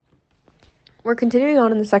We're continuing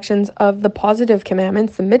on in the sections of the positive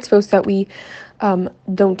commandments, the mitzvos that we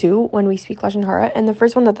don't do when we speak Lashon Hara. And the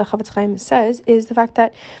first one that the Chavetz Chaim says is the fact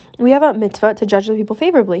that we have a mitzvah to judge the people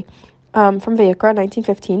favorably, from Vayikra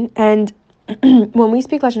 19:15. And when we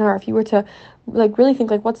speak Lashon Hara, if you were to really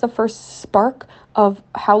think what's the first spark of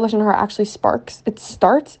how Lashon Hara actually sparks, it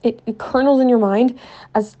kernels in your mind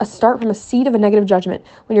as a start from a seed of a negative judgment.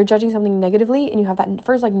 When you're judging something negatively and you have that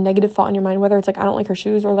first negative thought in your mind, whether it's I don't like her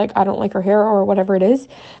shoes, or I don't like her hair, or whatever it is,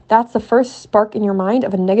 that's the first spark in your mind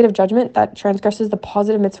of a negative judgment that transgresses the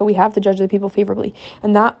positive mitzvah we have to judge the people favorably.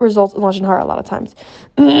 And that results in Lashon Hara a lot of times.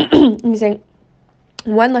 He's saying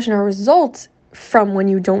when Lashon Hara results from when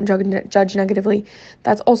you don't judge negatively,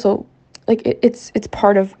 that's also it's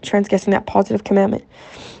part of transgressing that positive commandment.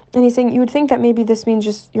 And he's saying you would think that maybe this means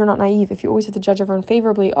just you're not naive if you always have to judge everyone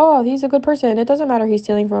favorably. Oh, he's a good person, it doesn't matter he's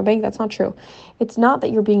stealing from a bank. That's not true. It's not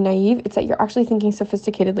that you're being naive, it's that you're actually thinking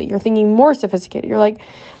sophisticatedly. You're thinking more sophisticated. You're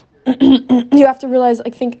you have to realize,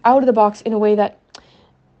 think out of the box in a way that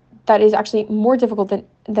is actually more difficult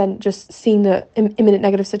than just seeing the imminent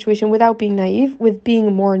negative situation without being naive, with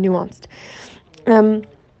being more nuanced.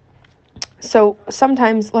 So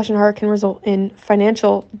sometimes Lashon Hara can result in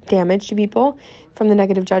financial damage to people from the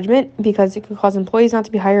negative judgment, because it could cause employees not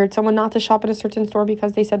to be hired, someone not to shop at a certain store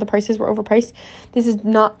because they said the prices were overpriced. This is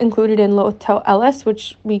not included in Lo Tel Eles,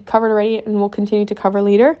 which we covered already and will continue to cover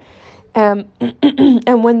later. And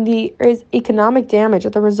when there is economic damage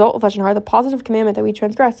as the result of Lashon Hara, the positive commandment that we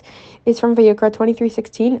transgress is from Vayikra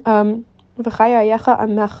 23:16.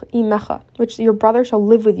 Which your brother shall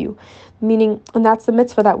live with you, meaning, and that's the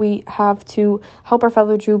mitzvah that we have to help our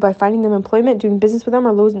fellow Jew by finding them employment, doing business with them,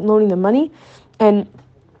 or loaning them money. And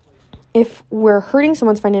if we're hurting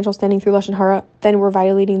someone's financial standing through Lashon Hara, then we're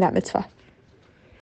violating that mitzvah.